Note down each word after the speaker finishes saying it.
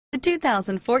The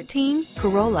 2014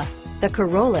 Corolla. The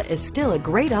Corolla is still a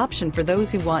great option for those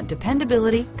who want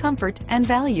dependability, comfort, and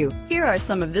value. Here are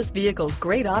some of this vehicle's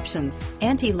great options: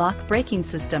 anti-lock braking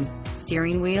system,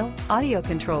 steering wheel audio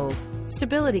controls,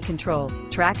 stability control,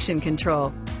 traction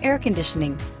control, air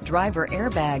conditioning, driver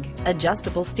airbag,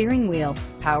 adjustable steering wheel,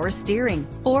 power steering,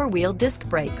 four-wheel disc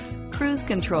brakes, cruise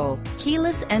control,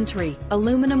 keyless entry,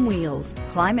 aluminum wheels,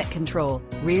 climate control,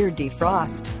 rear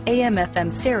defrost,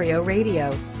 AM/FM stereo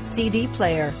radio, CD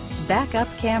player, backup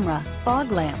camera, fog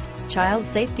lamps, child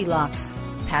safety locks,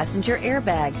 passenger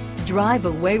airbag. Drive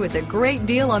away with a great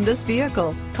deal on this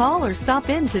vehicle. Call or stop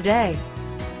in today.